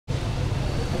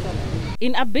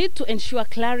In a bid to ensure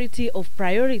clarity of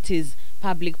priorities,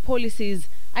 public policies,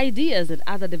 ideas and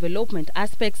other development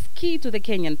aspects key to the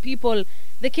Kenyan people,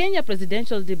 the Kenya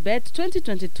Presidential Debate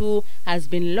 2022 has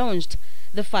been launched.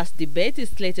 The first debate is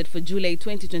slated for July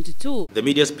 2022. The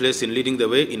media's place in leading the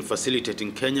way in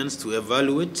facilitating Kenyans to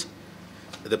evaluate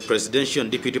the presidential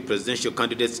and deputy presidential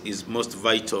candidates is most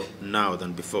vital now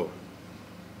than before.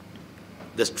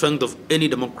 The strength of any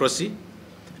democracy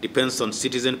depends on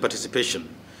citizen participation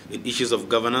in issues of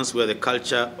governance where the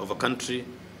culture of a country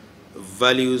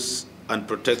values and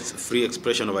protects free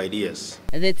expression of ideas.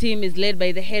 The team is led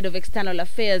by the head of external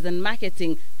affairs and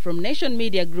marketing from Nation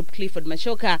Media Group, Clifford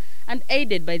Machoka, and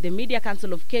aided by the Media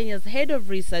Council of Kenya's head of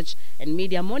research and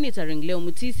media monitoring, Leo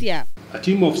Mutisia. A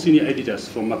team of senior editors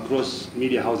from across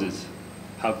media houses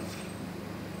have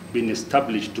been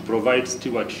established to provide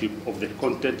stewardship of the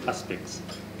content aspects,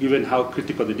 given how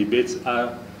critical the debates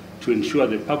are to ensure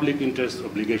the public interest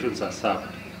obligations are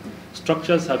served.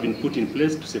 Structures have been put in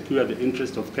place to secure the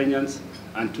interest of Kenyans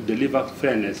and to deliver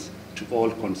fairness to all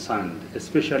concerned,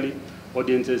 especially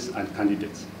audiences and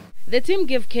candidates. The team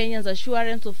gave Kenyans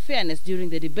assurance of fairness during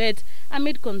the debate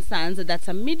amid concerns that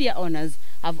some media owners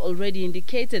have already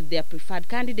indicated their preferred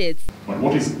candidates. But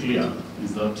what is clear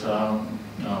is that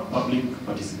public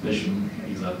participation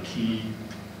is a key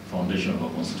foundation of our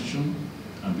constitution,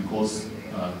 and because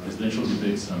presidential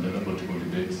debates and other political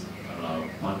debates are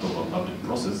part of our public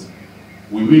process,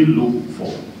 we will look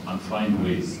for and find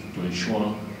ways to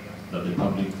ensure that the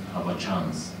public have a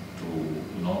chance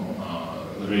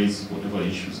to raise whatever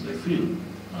issues they feel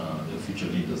the future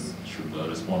leaders should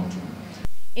respond to.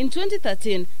 In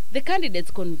 2013, the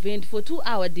candidates convened for a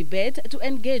 2-hour debate to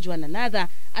engage one another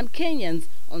and Kenyans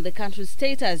on the country's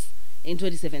status. In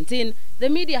 2017, the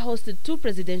media hosted 2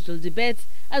 presidential debates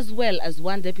as well as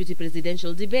 1 deputy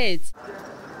presidential debate.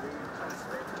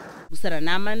 Busara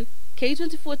Naman,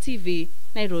 K24 TV,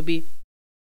 Nairobi.